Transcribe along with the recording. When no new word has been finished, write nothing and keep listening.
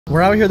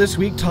We're out here this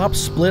week, top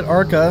split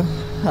ARCA.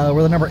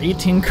 We're the number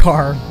 18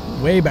 car,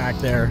 way back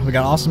there. We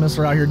got Awesomeness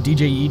out here,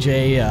 DJ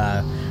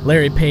EJ,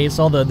 Larry Pace,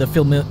 all the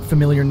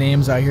familiar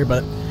names out here.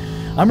 But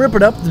I'm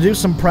ripping up to do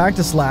some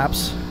practice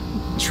laps,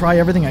 try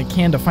everything I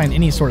can to find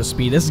any sort of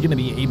speed. This is going to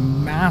be a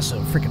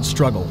massive freaking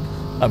struggle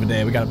of a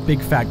day. We got a big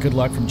fat good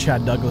luck from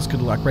Chad Douglas.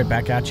 Good luck right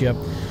back at you.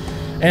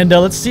 And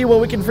let's see what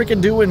we can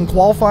freaking do in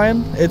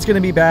qualifying. It's going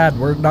to be bad.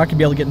 We're not going to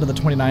be able to get into the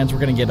 29s. We're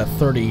going to get a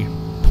 30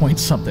 point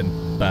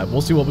something. But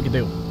we'll see what we can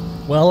do.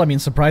 Well, I mean,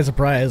 surprise,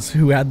 surprise,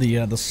 who had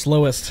the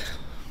slowest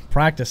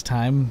practice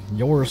time?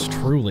 Yours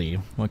truly.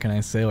 What can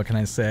I say? What can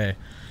I say?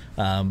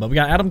 But we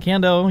got Adam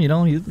Cando, you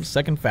know, he's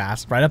second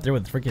fast, right up there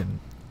with freaking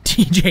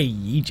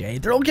TJ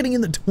EJ. They're all getting in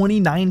the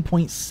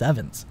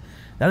 29.7s.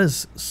 That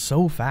is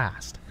so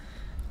fast.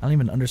 I don't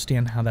even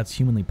understand how that's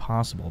humanly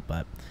possible,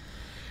 but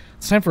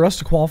it's time for us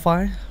to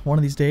qualify one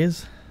of these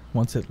days,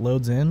 once it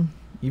loads in,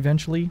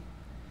 eventually.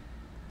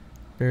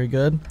 Very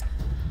good.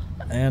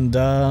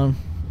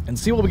 And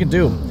see what we can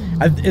do.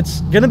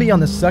 It's going to be on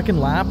the second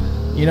lap.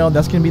 You know,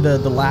 that's going to be the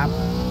lap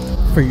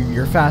for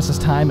your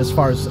fastest time as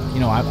far as,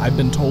 you know, I've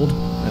been told,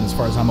 and as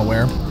far as I'm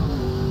aware.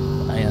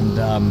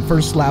 And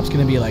first lap's going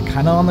to be like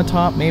kind of on the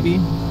top,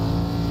 maybe.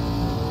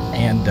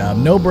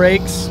 And no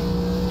brakes,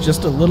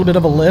 just a little bit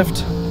of a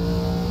lift.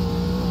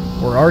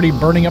 We're already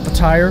burning up the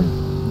tire.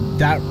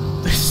 That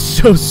is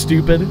so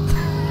stupid.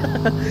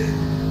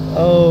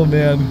 Oh,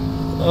 man.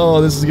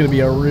 Oh, this is going to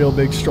be a real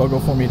big struggle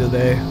for me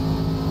today.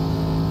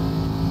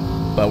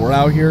 But we're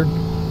out here.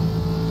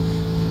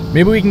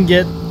 Maybe we can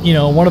get, you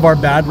know, one of our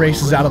bad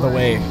races out of the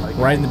way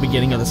right in the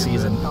beginning of the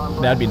season.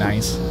 That'd be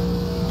nice.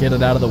 Get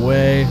it out of the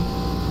way.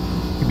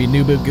 Could be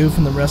new boot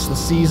goofing the rest of the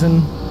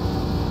season.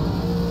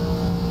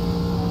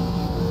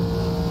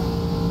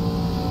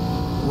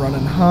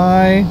 Running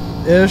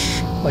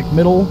high-ish, like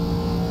middle.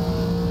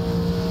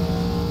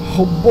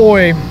 Oh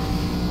boy.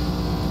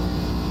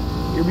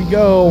 Here we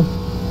go.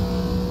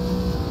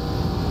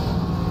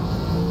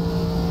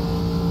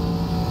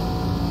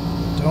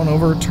 Don't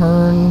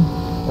overturn.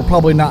 We're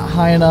probably not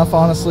high enough,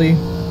 honestly.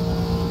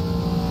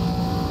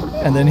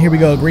 And then here we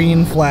go,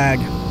 green flag.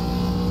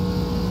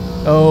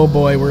 Oh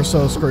boy, we're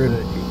so screwed.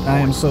 I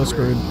am so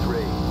screwed.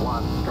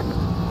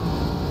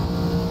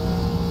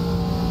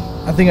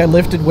 I think I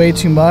lifted way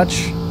too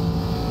much.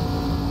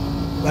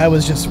 That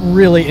was just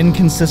really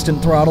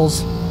inconsistent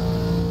throttles.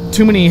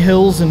 Too many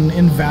hills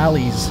and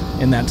valleys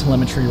in that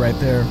telemetry right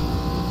there.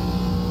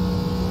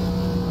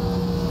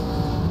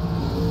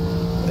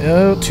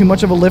 Oh, too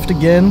much of a lift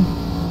again.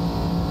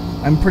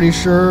 I'm pretty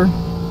sure.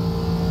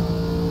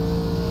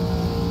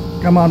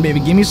 Come on,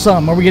 baby, give me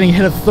some. Are we getting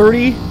hit a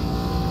 30?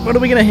 What are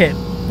we gonna hit?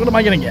 What am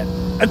I gonna get?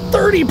 A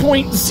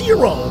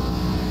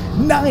 30.0!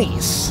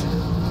 Nice!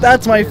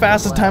 That's my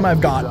fastest time I've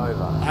got.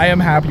 I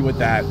am happy with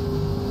that.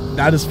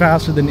 That is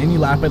faster than any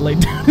lap I laid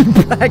down in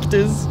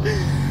practice.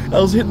 I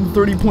was hitting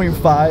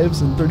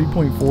 30.5s and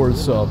 30.4s,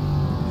 so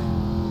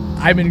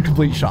I'm in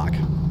complete shock.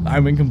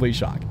 I'm in complete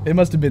shock. It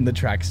must have been the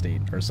track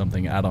state or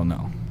something. I don't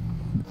know.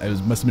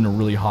 Must have been a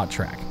really hot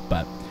track.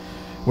 But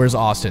where's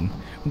Austin?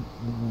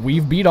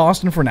 We've beat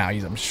Austin for now.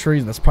 I'm sure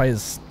that's probably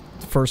his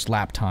first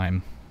lap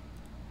time.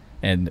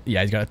 And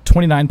yeah, he's got a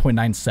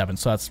 29.97,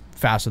 so that's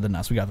faster than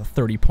us. We got the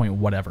 30 point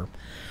whatever.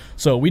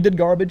 So we did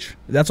garbage.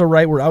 That's all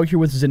right. We're out here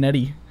with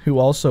Zanetti, who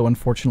also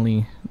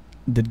unfortunately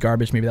did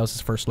garbage. Maybe that was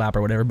his first lap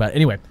or whatever. But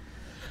anyway,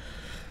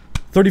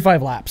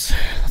 35 laps.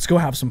 Let's go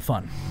have some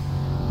fun.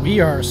 We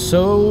are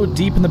so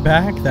deep in the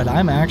back that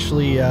I'm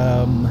actually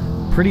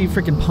pretty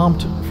freaking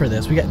pumped for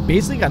this. We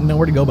basically got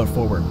nowhere to go but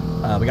forward.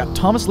 We got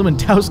Thomas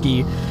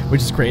Lewandowski,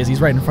 which is crazy. He's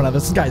right in front of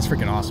us. This guy's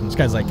freaking awesome. This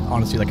guy's like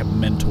honestly like a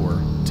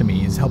mentor to me.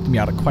 He's helped me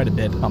out quite a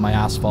bit on my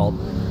asphalt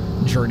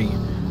journey.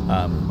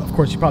 Of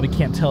course, you probably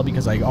can't tell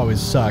because I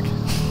always suck.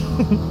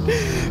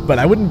 But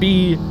I wouldn't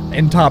be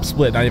in top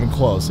split, not even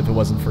close, if it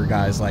wasn't for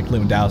guys like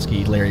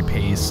Lewandowski, Larry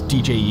Pace,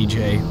 DJ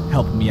EJ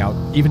helping me out.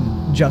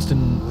 Even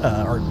Justin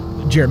or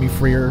Jeremy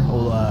Freer,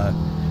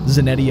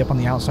 Zanetti up on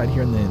the outside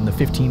here in the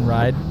 15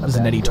 ride.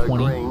 Zanetti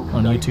 20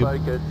 on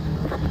YouTube.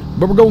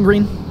 But we're going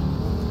green.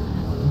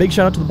 Big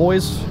shout out to the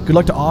boys. Good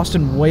luck to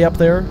Austin way up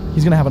there.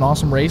 He's going to have an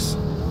awesome race.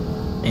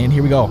 And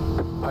here we go.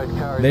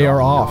 They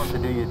are off,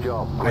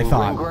 I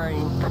thought.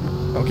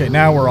 Okay,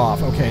 now we're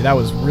off. Okay, that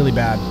was really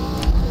bad.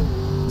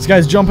 This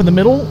guy's jump in the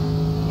middle.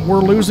 We're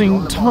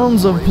losing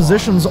tons of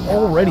positions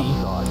already.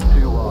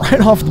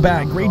 Right off the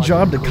bat. Great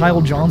job to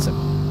Kyle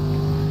Johnson.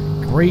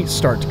 Great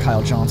start to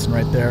Kyle Johnson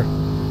right there.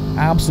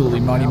 Absolutely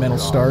monumental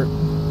start.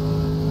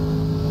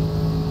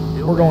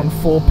 We're going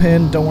full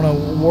pin. Don't want to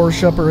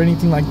wash up or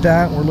anything like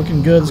that. We're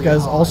looking good. This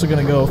guy's also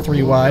going to go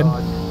 3 wide.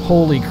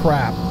 Holy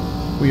crap.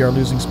 We are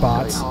losing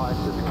spots.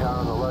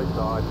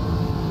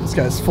 This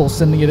guy's full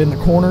sending it in the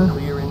corner.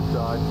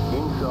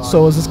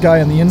 So is this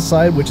guy on the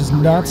inside, which is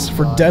nuts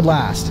for dead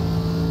last.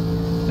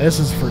 This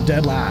is for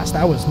dead last.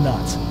 That was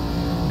nuts.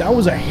 That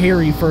was a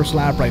hairy first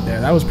lap right there.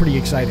 That was pretty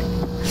exciting.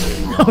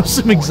 That was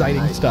some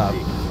exciting stuff.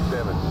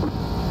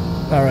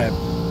 Alright.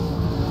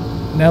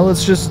 Now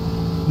let's just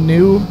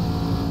new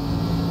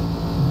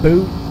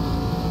boot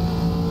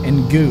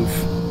and goof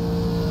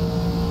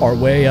our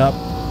way up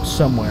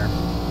somewhere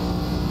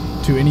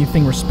to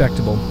anything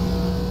respectable.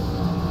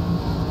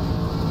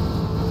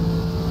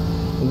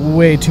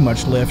 Way too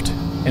much lift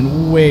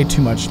and way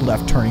too much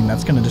left turning.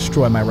 That's going to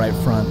destroy my right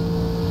front.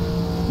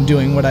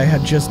 Doing what I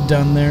had just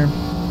done there.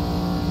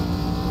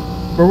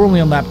 But we're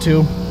only on lap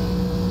 2.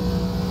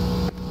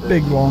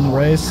 Big long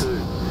race.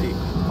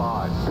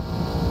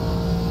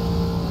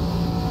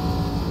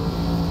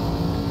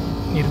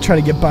 Need to try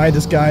to get by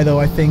this guy though,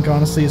 I think,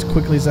 honestly, as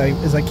quickly as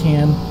I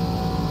can.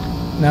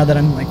 Now that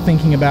I'm like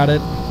thinking about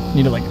it,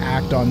 need to like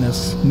act on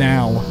this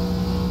now.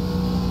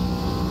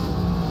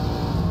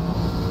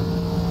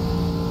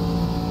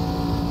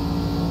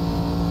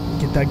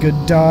 Get that good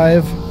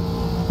dive.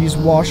 He's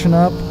washing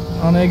up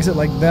on exit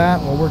like that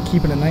while we're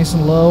keeping it nice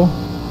and low.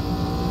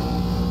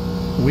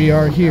 We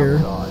are here.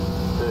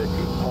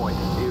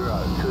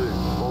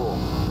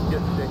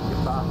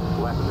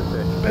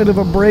 Bit of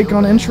a break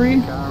on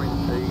entry.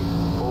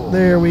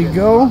 There we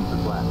go.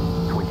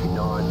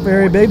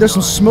 Very big. There's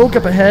some smoke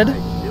up ahead.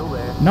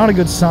 Not a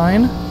good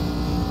sign.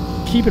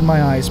 Keeping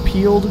my eyes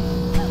peeled.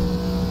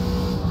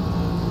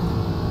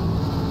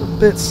 A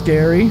bit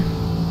scary.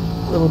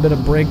 A little bit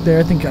of break there.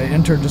 I think I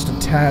entered just a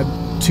tad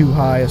too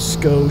high, a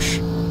skosh.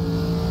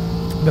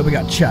 But we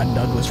got Chad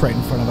Douglas right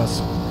in front of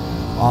us.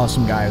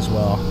 Awesome guy as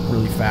well.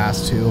 Really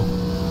fast too.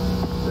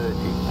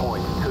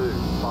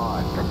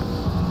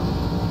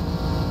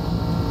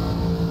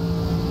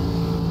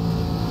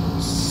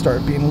 30.25.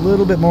 Start being a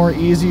little bit more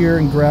easier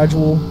and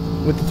gradual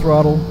with the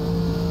throttle.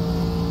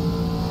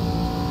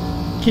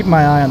 Keep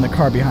my eye on the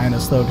car behind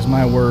us though, because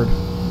my word,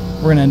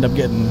 we're gonna end up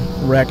getting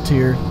wrecked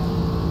here.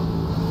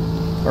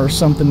 Or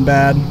something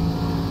bad.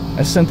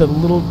 I sent it a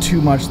little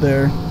too much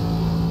there.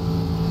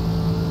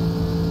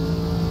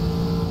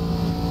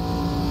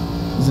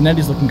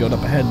 Zanetti's looking good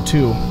up ahead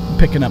too,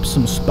 picking up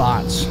some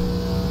spots.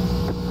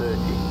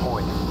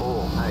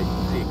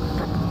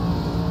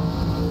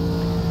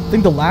 30.486. I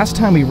think the last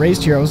time we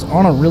raced here, I was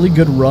on a really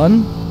good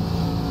run,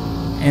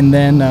 and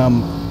then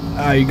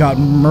I got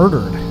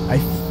murdered.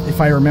 If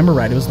I remember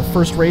right, it was the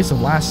first race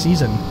of last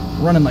season,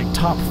 running like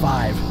top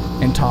 5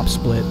 and top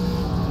split,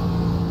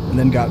 and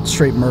then got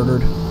straight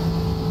murdered.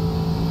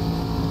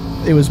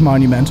 It was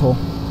monumental.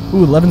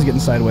 Ooh, 11's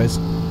getting sideways.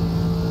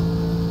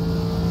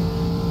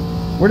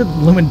 Where did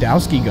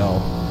Lewandowski go?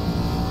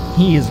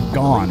 He is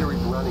gone.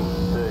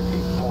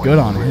 Good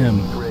on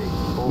him.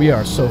 We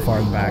are so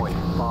far back.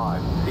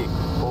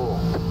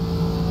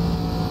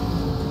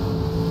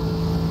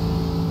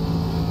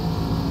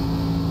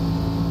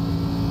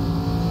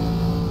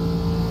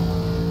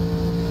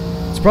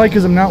 It's probably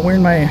because I'm not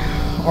wearing my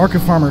ARCA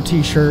Farmer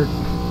t-shirt.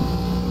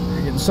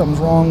 Something's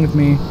wrong with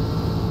me.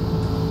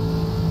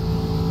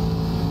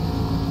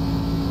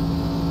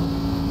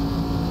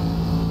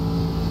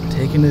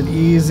 Taking it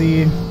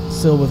easy,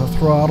 still with a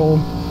throttle.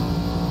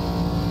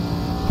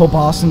 Hope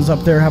Austin's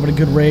up there having a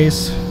good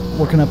race,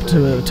 working up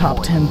to a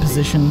top 10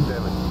 position.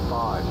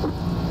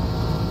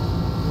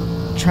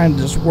 Trying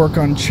to just work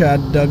on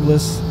Chad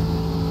Douglas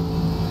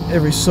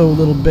every so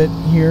little bit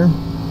here.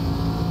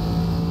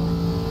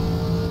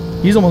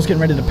 He's almost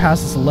getting ready to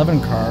pass this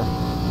 11 car.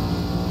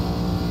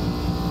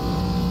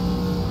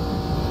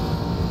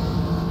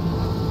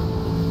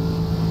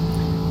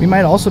 We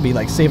might also be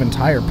like saving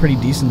tire pretty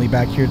decently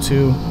back here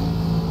too.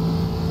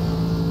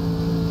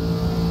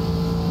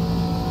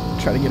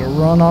 Try to get a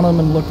run on him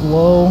and look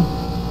low.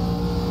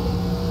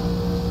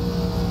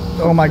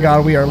 Oh my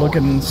god, we are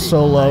looking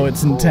so low,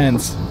 it's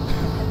intense.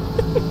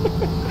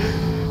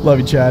 Love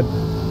you, Chad.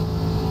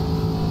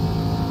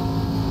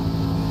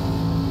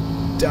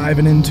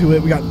 Diving into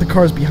it. We got the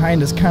cars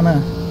behind us kind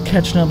of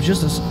catching up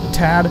just a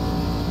tad.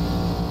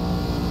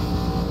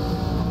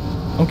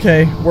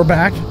 Okay, we're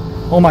back.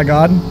 Oh my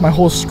god, my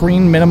whole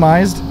screen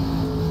minimized.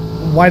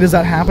 Why does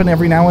that happen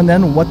every now and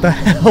then? What the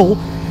hell?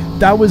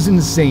 That was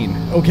insane.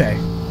 Okay,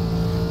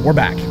 we're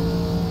back.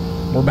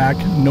 We're back.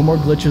 No more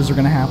glitches are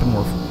going to happen.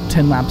 We're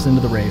 10 laps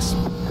into the race.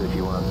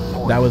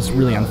 That was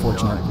really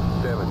unfortunate.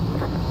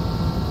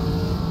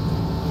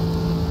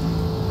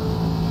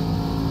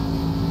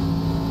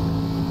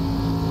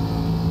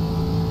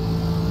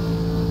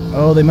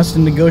 Oh, they must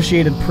have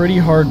negotiated pretty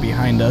hard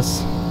behind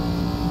us.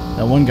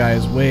 That one guy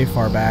is way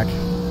far back.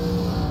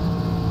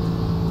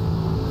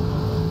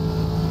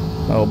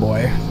 Oh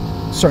boy.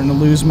 Starting to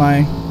lose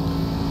my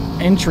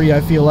entry, I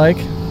feel like.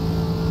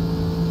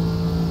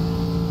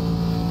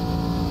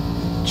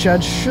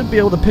 Chad should be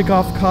able to pick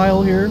off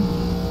Kyle here.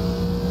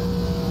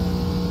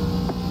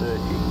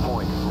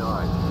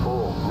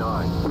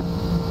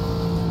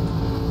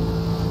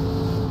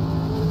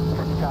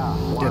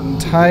 30.949. Getting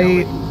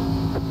tight.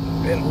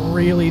 Getting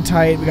really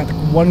tight. We got the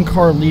one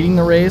car leading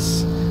the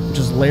race, which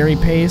is Larry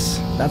Pace.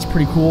 That's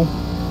pretty cool.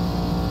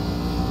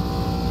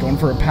 Going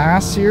for a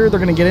pass here. They're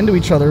going to get into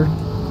each other.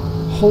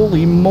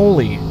 Holy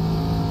moly.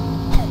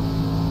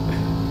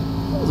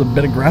 That was a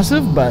bit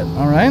aggressive, but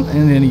alright.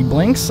 And then he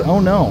blinks. Oh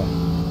no.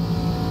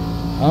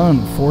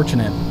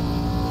 Unfortunate.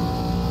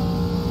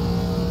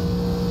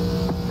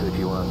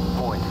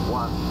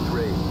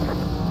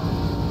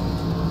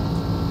 31.13.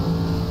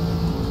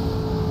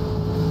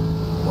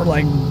 We're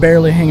like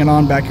barely hanging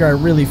on back here. I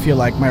really feel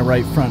like my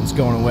right front is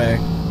going away.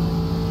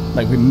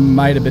 Like we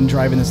might have been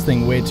driving this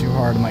thing way too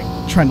hard. I'm like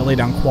trying to lay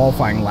down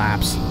qualifying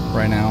laps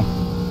right now.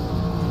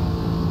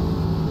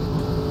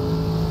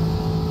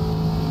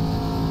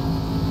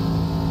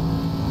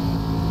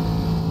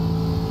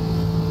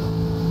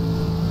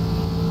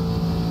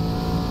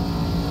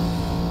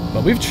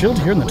 But we've chilled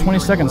here in the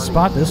 22nd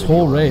spot this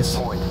whole race.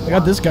 I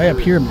got this guy up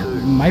here,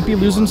 might be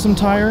losing some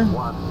tire.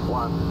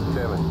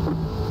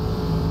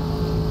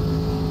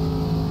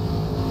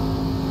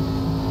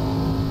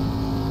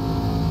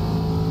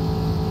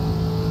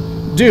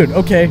 Dude,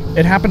 okay,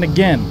 it happened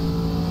again.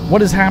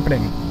 What is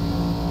happening?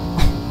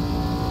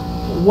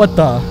 What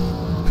the?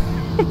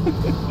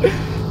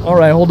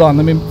 Alright, hold on,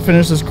 let me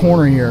finish this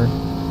corner here.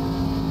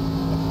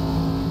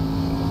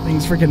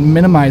 Thing's freaking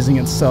minimizing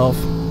itself.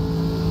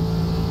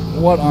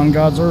 What on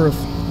God's earth?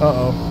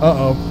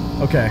 Uh-oh.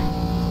 Okay.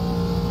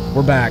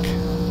 We're back.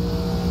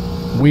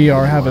 We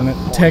are having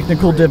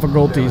technical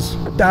difficulties.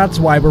 That's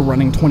why we're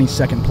running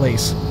 22nd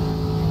place.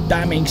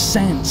 That makes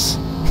sense.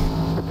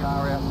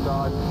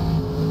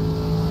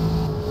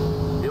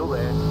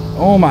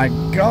 Oh my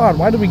God,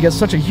 why did we get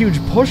such a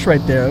huge push right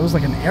there? It was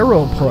like an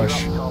arrow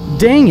push.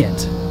 Dang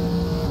it.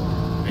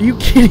 Are you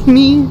kidding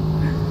me?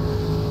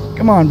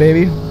 Come on,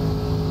 baby.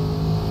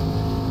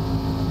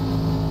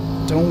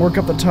 Don't work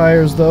up the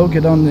tires though.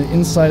 Get on the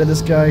inside of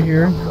this guy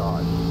here.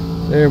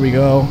 There we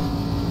go.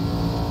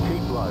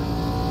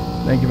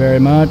 Thank you very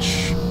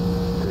much.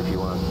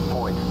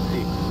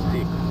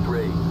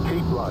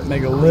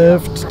 Make a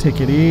lift. Take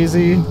it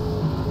easy.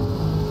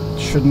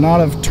 Should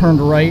not have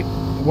turned right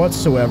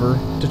whatsoever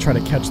to try to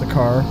catch the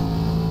car.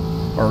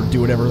 Or do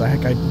whatever the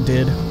heck I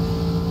did.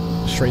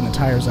 Straighten the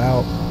tires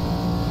out.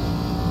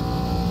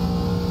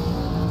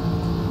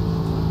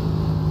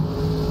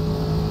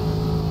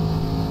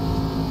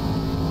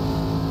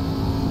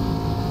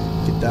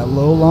 That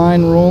low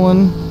line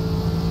rolling.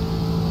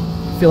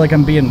 I feel like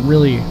I'm being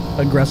really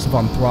aggressive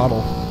on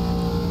throttle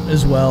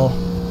as well.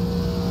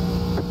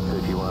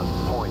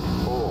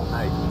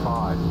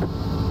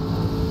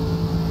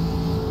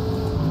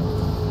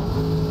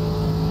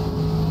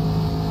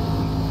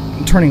 51.485.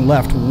 I'm turning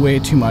left way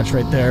too much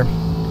right there.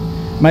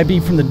 Might be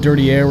from the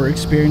dirty air we're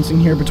experiencing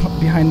here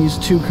behind these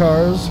two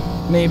cars,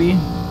 maybe.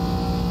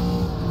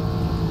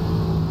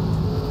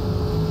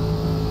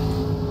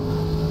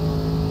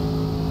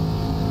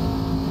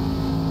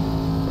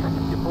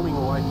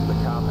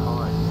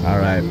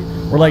 Alright,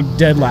 we're like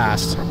dead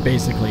last,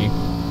 basically,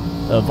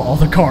 of all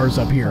the cars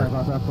up here. Uh-oh.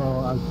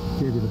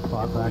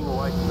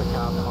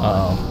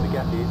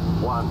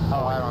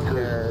 Oh, I don't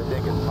care.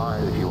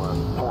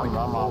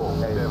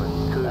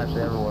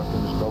 Actually, everyone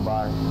can just go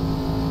by.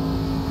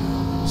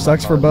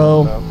 Sucks for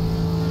Bo.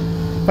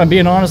 If I'm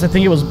being honest, I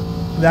think it was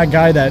that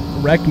guy that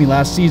wrecked me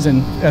last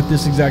season at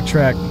this exact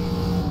track.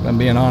 If I'm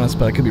being honest,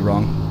 but I could be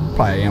wrong.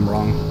 Probably am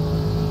wrong.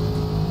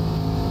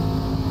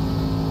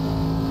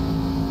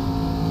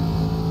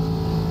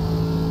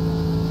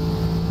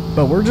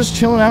 But we're just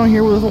chilling out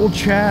here with old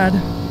Chad.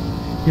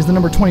 He's the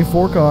number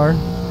 24 car.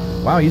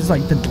 Wow, he's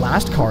like the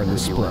last car in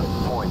this split.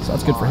 So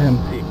that's good for him.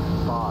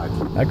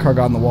 That car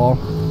got in the wall.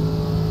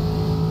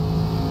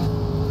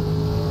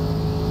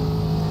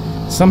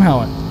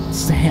 Somehow it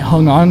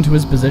hung on to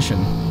his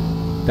position.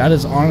 That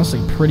is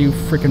honestly pretty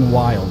freaking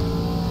wild.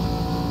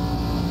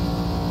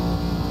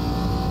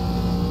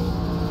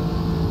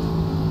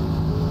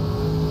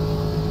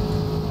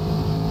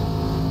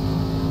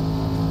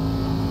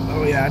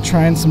 Oh yeah,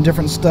 trying some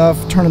different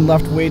stuff. Turning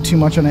left way too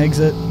much on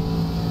exit.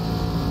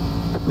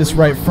 This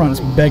right front's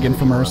begging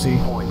for mercy.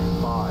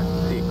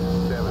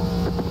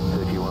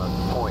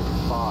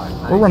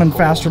 We're running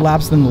faster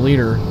laps than the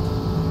leader.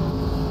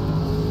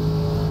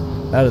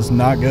 That is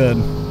not good.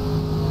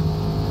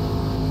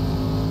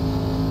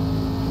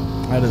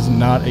 That is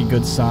not a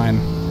good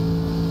sign.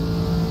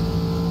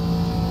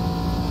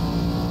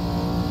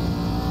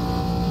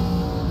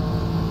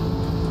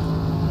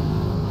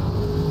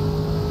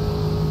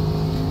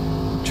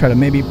 Try to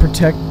maybe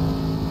protect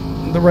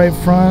the right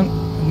front.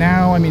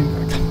 Now, I mean,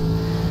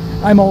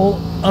 I'm all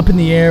up in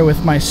the air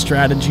with my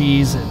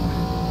strategies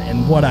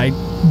and what I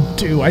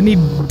do. I need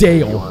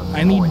Dale.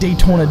 I need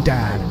Daytona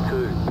Dad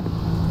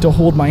to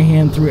hold my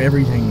hand through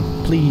everything,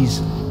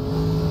 please.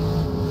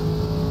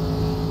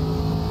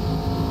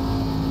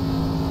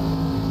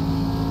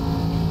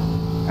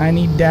 I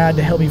need Dad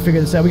to help me figure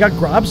this out. We got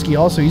Grobski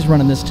also. He's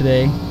running this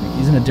today.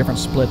 He's in a different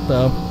split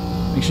though.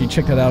 Make sure you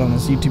check that out on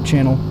his YouTube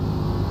channel.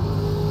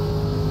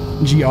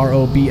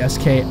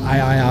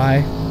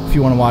 Grobskii. If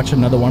you want to watch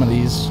another one of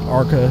these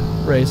ARCA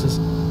races.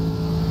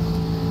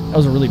 That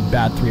was a really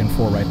bad 3 and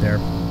 4 right there.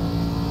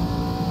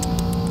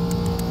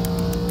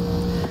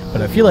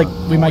 But I feel like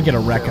we might get a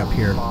wreck up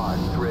here.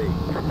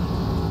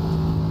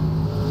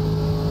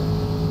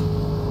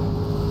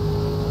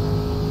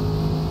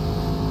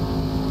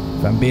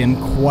 If I'm being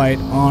quite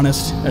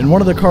honest. And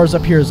one of the cars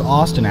up here is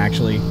Austin,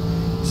 actually.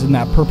 He's in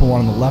that purple one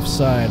on the left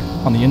side,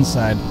 on the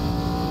inside.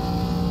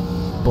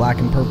 Black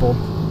and purple.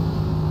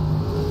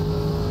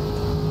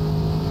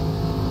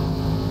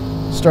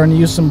 Starting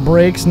to use some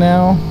brakes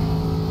now.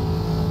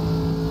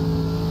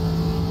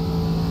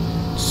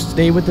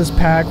 Stay with this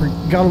pack. We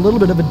got a little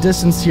bit of a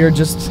distance here,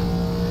 just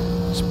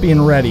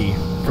being ready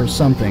for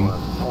something.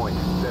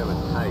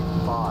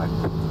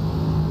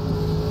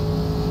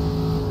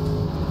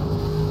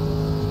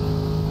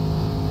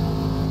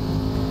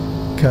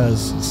 0.785.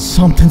 Because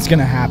something's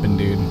gonna happen,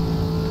 dude.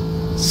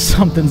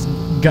 Something's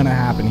gonna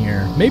happen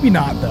here. Maybe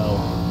not, though.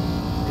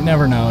 You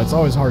never know. It's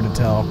always hard to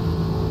tell.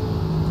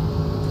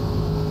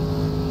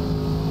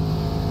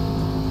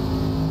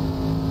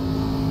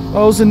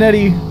 Oh,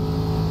 Zanetti.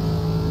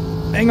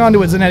 Hang on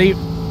to it, Zanetti.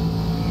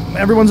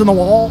 Everyone's in the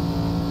wall.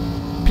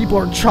 People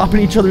are chopping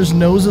each other's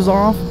noses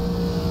off.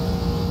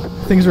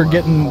 Things are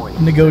getting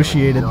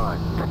negotiated.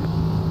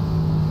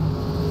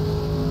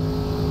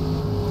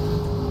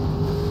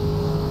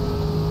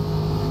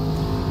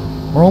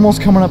 We're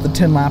almost coming up to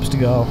 10 laps to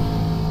go.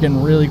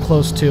 Getting really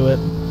close to it.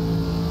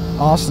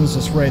 Austin's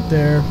just right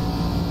there.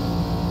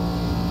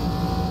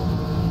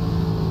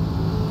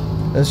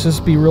 Let's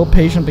just be real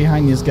patient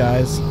behind these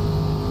guys.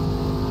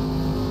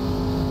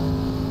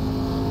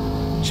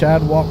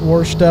 Chad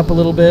washed up a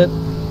little bit.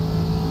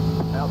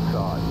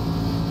 Outside.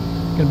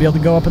 Gonna be able to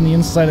go up on the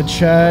inside of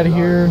Chad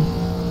here.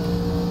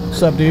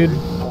 What's up, dude?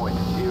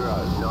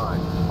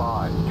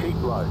 0.095.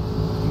 Keep low.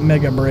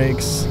 Mega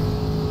brakes.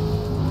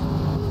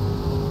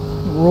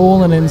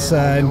 Rolling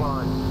inside.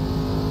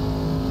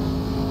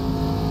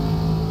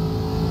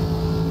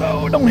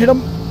 Oh, don't hit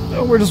him.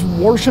 Oh, we're just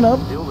washing up.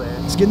 Still there.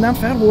 It's getting that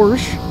fat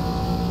wash.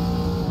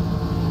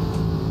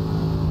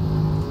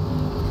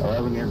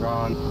 11, you're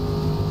gone.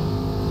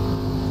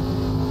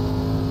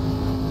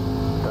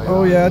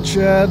 Oh yeah,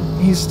 Chad.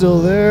 He's still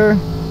there.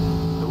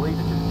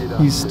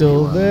 He's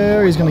still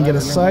there. He's gonna get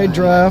a side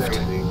draft.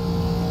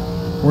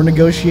 We're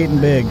negotiating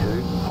big.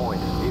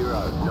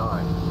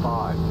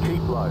 2.095.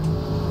 Keep low.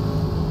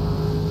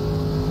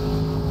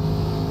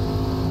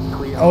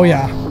 Clear. Oh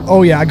yeah.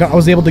 Oh yeah. I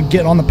was able to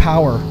get on the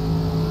power.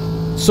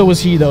 So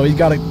was he though. He's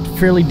got a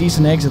fairly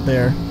decent exit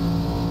there.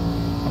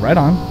 Right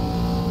on.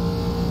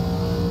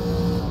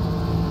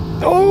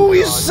 Oh,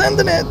 he's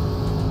sending it.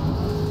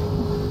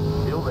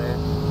 Still there.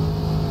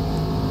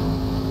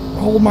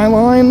 Hold my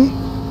line.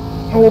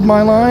 Hold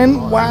my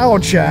line. Wow,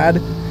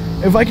 Chad.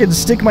 If I could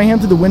stick my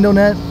hand through the window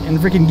net and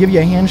freaking give you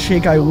a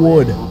handshake, I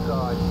would.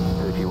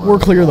 We're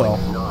clear, though.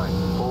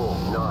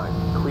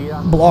 949.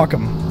 Clear. Block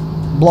him.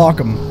 Block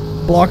him.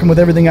 Block him with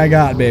everything I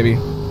got, baby.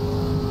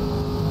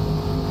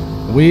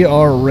 We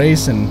are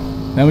racing.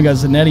 Now we got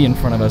Zanetti in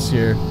front of us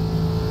here.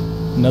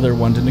 Another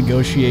one to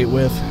negotiate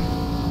with.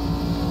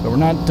 But we're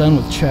not done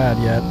with Chad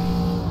yet.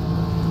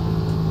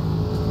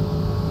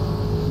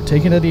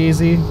 Taking it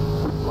easy.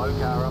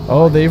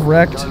 Oh, they've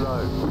wrecked.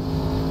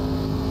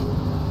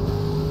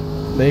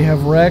 They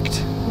have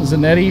wrecked.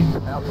 Zanetti.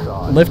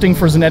 Lifting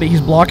for Zanetti.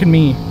 He's blocking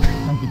me.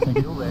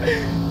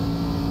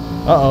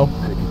 Uh-oh.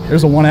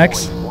 There's a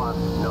 1X.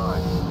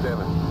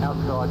 197.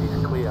 Outside is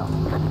clear.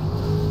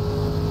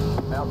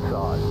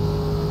 Outside.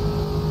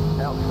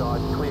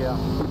 Outside clear.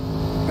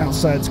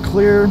 Outside's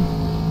clear.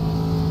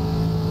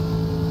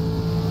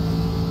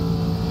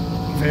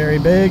 Very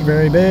big,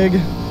 very big.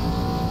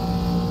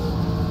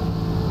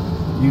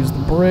 Use the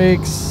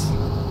brakes.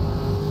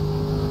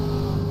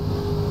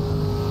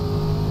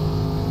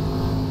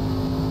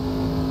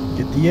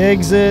 Get the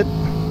exit.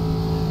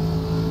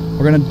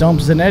 We're gonna dump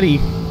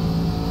Zanetti.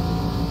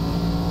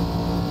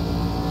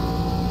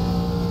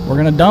 We're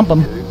gonna dump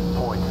him.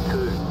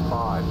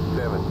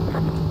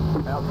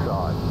 2.257.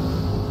 Outside.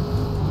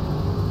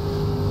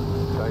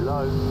 Stay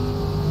low.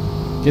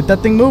 Get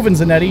that thing moving,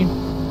 Zanetti.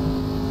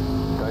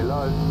 Stay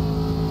low.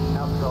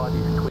 Outside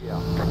is clear.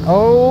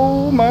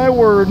 Oh my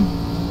word.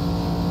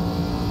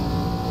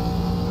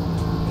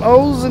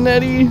 Oh,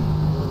 Zanetti.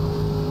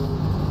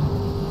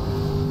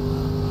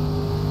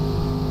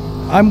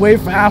 I'm way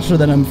faster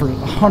than him for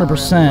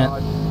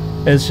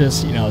 100%. It's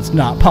just, you know, it's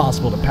not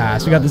possible to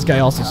pass. We got this guy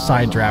also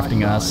side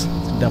drafting us.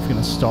 It's definitely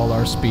going to stall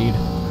our speed.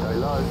 Stay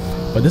low.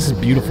 But this is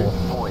beautiful.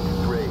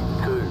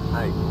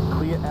 0.328.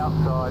 Clear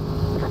outside.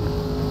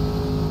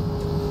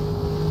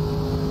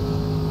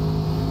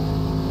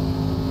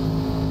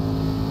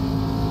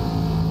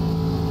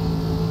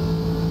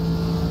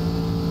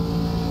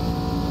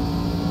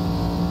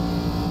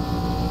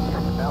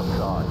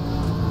 Outside.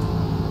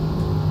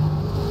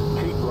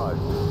 Keep low.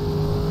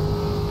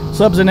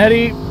 Sub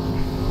Zanetti.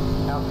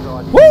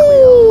 Outside.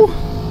 Woo!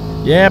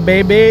 Yeah,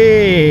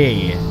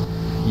 baby.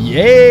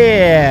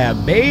 Yeah,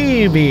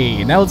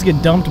 baby. Now let's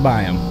get dumped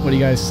by him. What do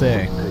you guys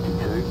say?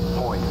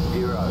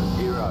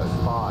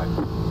 32.005.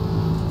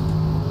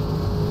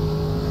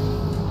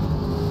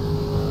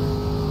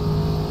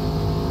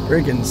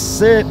 Freaking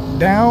sit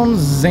down,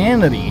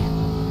 Zanity.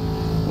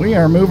 We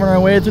are moving our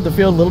way through the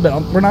field a little bit.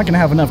 We're not going to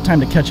have enough time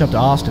to catch up to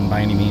Austin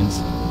by any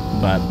means,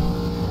 but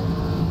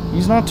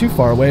he's not too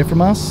far away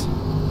from us.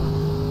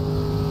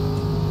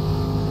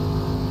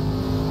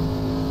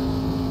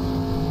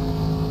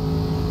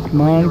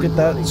 Come on, get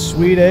that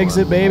sweet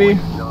exit, baby.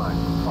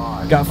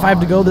 Got 5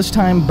 to go this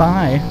time.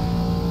 Bye.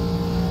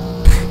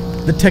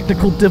 The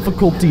technical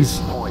difficulties.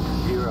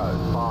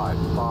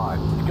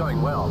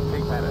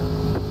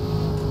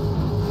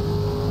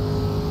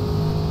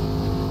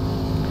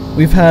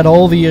 We've had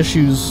all the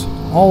issues,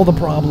 all the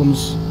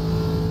problems.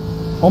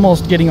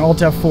 Almost getting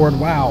alt F forward.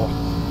 Wow.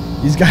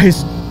 These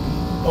guys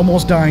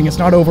almost dying. It's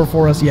not over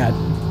for us yet.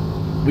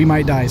 We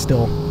might die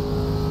still.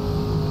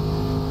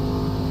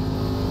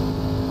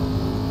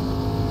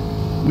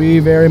 We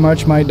very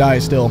much might die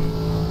still.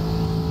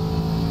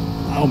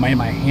 Oh man,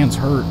 my hands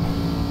hurt.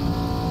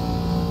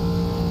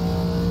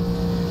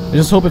 I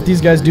just hope if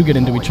these guys do get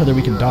into each other,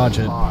 we can dodge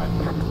it.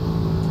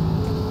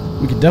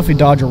 We can definitely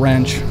dodge a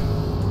wrench.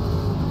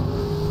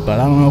 But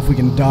I don't know if we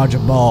can dodge a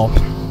ball.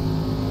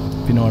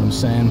 If you know what I'm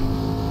saying.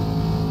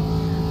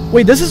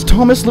 Wait, this is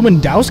Thomas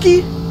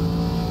Lewandowski?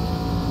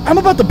 I'm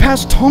about to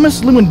pass Thomas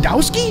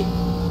Lewandowski?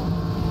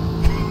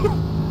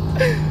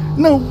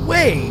 No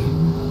way.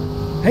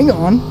 Hang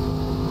on.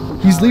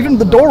 He's leaving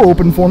the door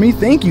open for me.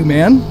 Thank you,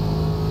 man.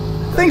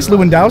 Thanks,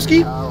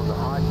 Lewandowski.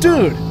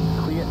 Dude.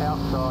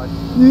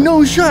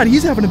 No shot.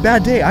 He's having a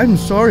bad day. I'm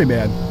sorry,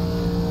 man.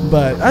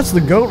 But that's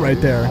the GOAT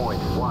right there.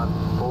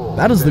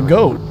 That is the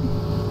GOAT.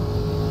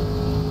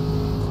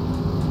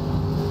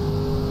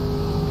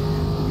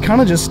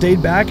 Kind of just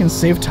stayed back and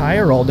saved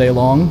tire all day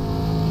long.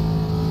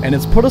 And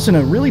it's put us in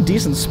a really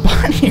decent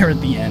spot here at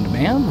the end,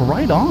 man.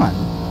 Right on.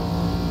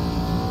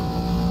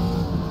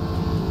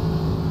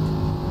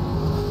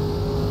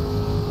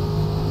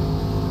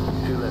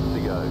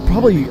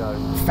 Probably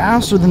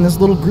faster than this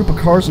little group of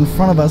cars in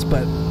front of us,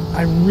 but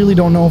I really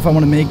don't know if I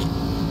want to make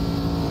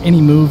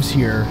any moves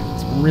here.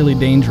 It's really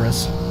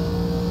dangerous.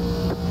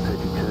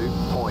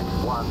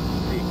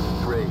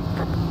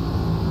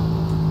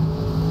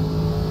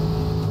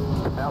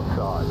 32.163.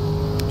 Outside.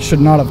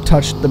 Should not have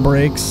touched the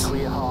brakes.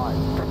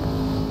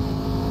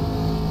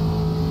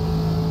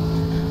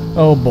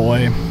 Oh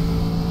boy.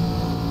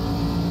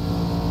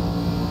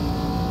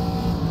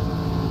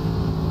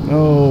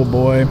 Oh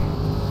boy.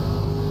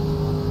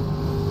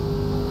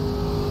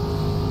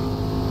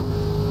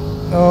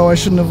 Oh, I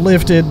shouldn't have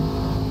lifted.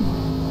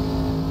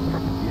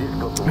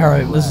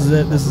 Alright, this is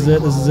it, this is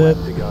it, this is it.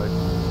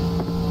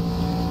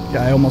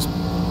 Yeah, I almost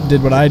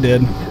did what I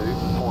did.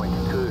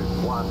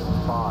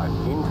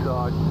 2.215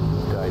 inside,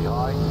 stay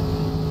high.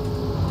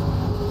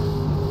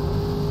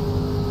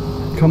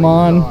 Come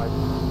on.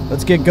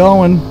 Let's get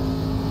going.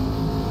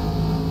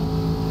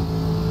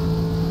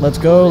 Let's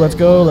go, let's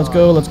go, let's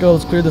go, let's go.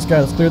 Let's clear this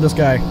guy, let's clear this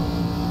guy.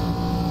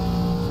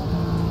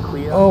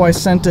 Oh, I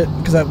sent it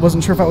because I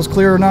wasn't sure if I was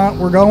clear or not.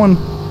 We're going.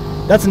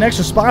 That's an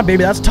extra spot,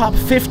 baby. That's top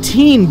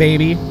 15,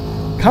 baby.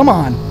 Come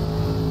on.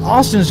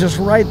 Austin's just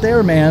right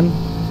there, man.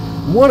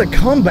 What a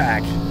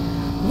comeback.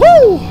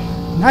 Woo!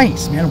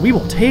 Nice, man. We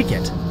will take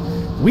it.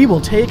 We will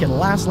take it.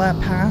 Last lap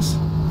pass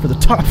for the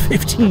top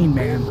 15,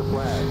 man.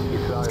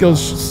 Let's go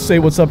say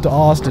what's up to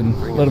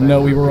Austin. Let him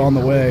know we were on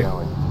the way.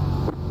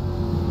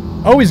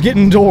 Oh, he's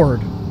getting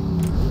doored.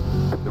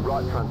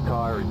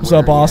 What's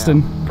up,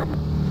 Austin?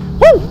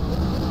 Woo!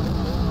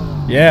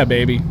 Yeah,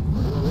 baby.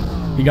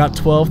 He got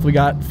 12th, we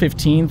got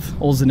 15th.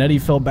 Old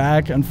Zanetti fell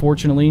back,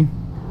 unfortunately.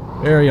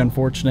 Very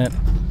unfortunate.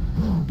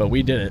 But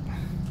we did it.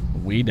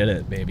 We did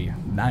it, baby.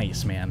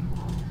 Nice, man.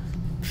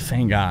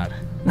 Thank God.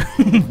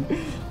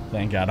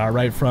 Thank God. Our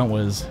right front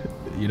was,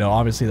 you know,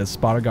 obviously the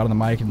spotter got on the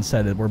mic and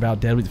said that we're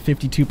about dead with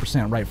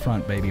 52% right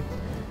front, baby.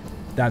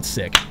 That's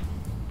sick.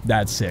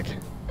 That's sick.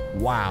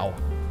 Wow.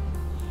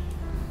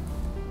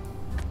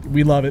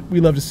 We love it. We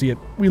love to see it.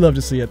 We love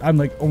to see it. I'm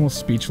like almost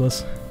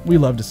speechless. We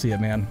love to see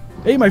it, man.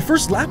 Hey, my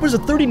first lap was a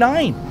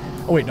 39.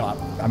 Oh, wait, no,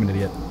 I'm an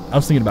idiot. I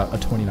was thinking about a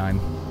 29.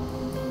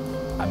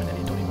 I'm an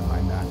idiot. Don't even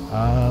mind that.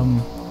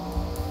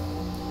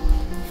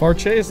 Far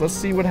chase. Let's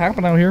see what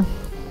happened out here.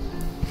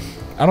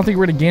 I don't think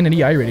we're going to gain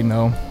any I rating,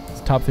 though.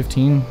 It's top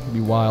 15. It'd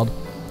be wild.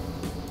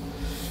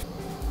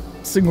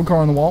 Single car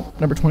on the wall.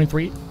 Number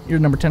 23. Your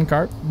number 10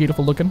 car.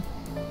 Beautiful looking.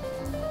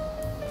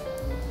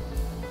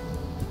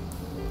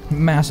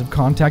 Massive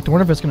contact. I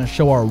wonder if it's going to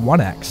show our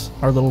 1X.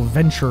 Our little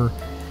venture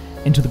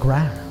into the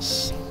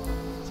grass.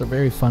 It's a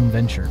very fun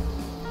venture.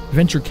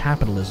 Venture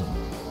capitalism.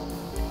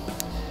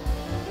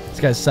 These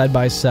guys side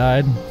by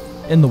side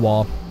in the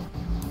wall.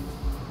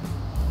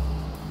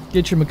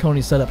 Get your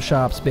Makoni setup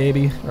shops,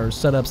 baby. Or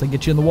setups that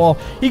get you in the wall.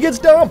 He gets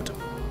dumped!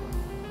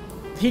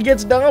 He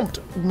gets dumped!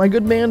 My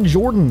good man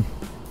Jordan.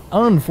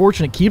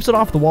 Unfortunate. Keeps it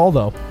off the wall,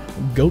 though.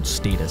 GOAT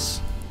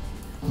status.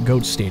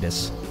 GOAT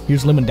status.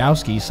 Here's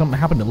Lewandowski. Something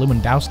happened to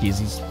Lewandowski as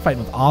he's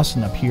fighting with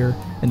Austin up here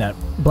in that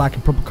black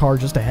and purple car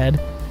just ahead.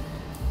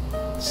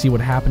 See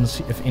what happens,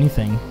 if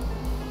anything.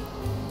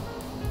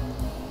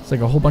 It's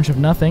like a whole bunch of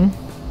nothing.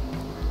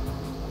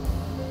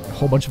 A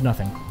whole bunch of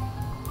nothing.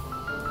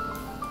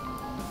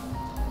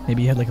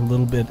 Maybe he had like a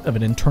little bit of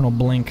an internal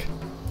blink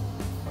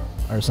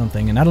or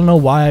something. And I don't know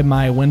why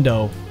my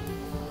window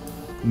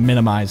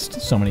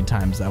minimized so many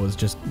times. That was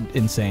just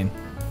insane.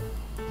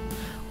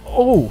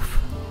 Oh!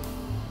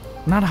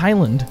 Not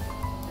Highland.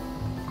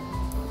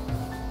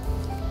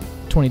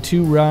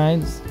 22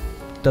 rides.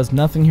 Does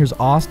nothing. Here's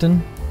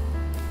Austin.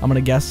 I'm going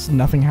to guess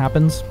nothing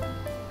happens.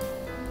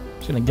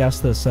 Just going to guess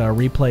this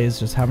replay is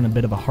just having a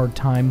bit of a hard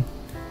time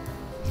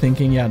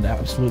thinking. Yeah,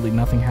 absolutely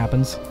nothing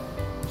happens.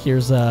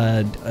 Here's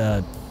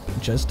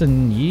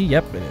Justin Yee,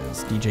 yep, it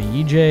is. DJ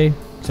EJ.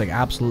 Looks like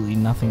absolutely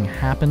nothing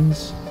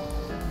happens.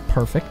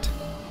 Perfect.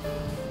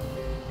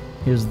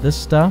 Here's this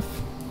stuff.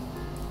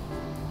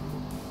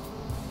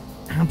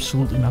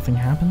 Absolutely nothing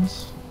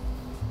happens.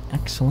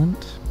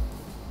 Excellent.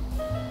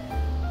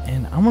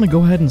 And I'm going to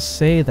go ahead and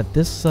say that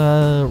this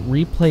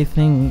replay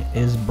thing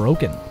is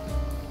broken.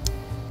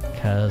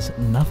 Because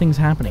nothing's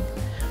happening.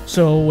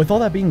 So with all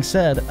that being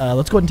said,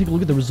 let's go ahead and take a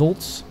look at the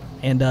results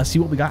and see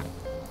what we got.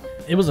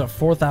 It was a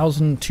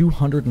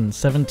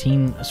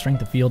 4,217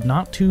 strength of field.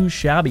 Not too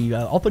shabby.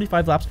 All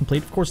 35 laps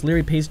complete. Of course,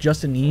 Larry Pace,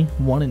 Justin E,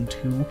 1 and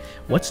 2.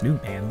 What's new,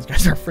 man? These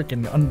guys are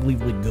freaking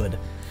unbelievably good.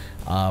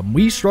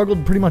 We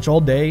struggled pretty much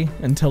all day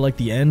until like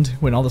the end,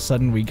 when all of a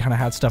sudden we kind of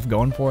had stuff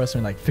going for us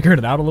and like figured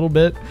it out a little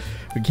bit.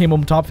 We came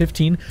home top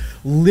 15,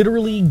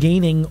 literally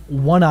gaining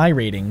 1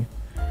 iRating.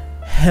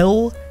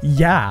 Hell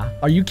yeah.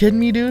 Are you kidding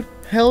me, dude?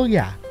 Hell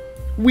yeah.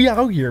 We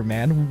out here,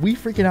 man. We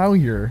freaking out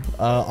here.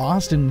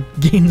 Austin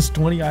gains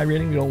 20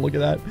 iRating. We don't look at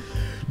that.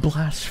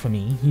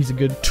 Blasphemy. He's a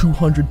good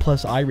 200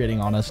 plus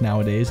iRating on us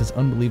nowadays. It's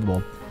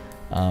unbelievable.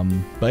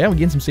 But yeah, we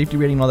gained some safety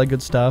rating and all that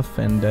good stuff.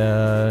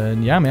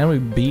 And yeah, man, we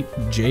beat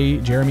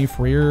Jeremy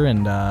Freer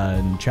and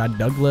Chad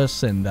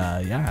Douglas. And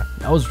yeah,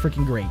 that was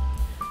freaking great.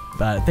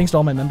 But thanks to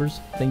all my members.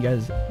 Thank you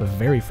guys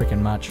very freaking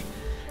much.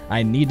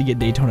 I need to get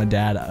Daytona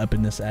Dad up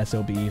in this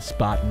SOB,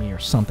 spot me or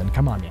something.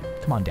 Come on, man.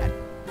 Come on, Dad.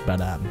 But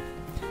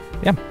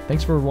yeah,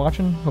 thanks for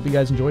watching. Hope you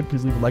guys enjoyed.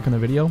 Please leave a like on the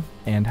video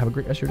and have a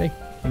great rest of your day.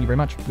 Thank you very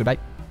much. Goodbye.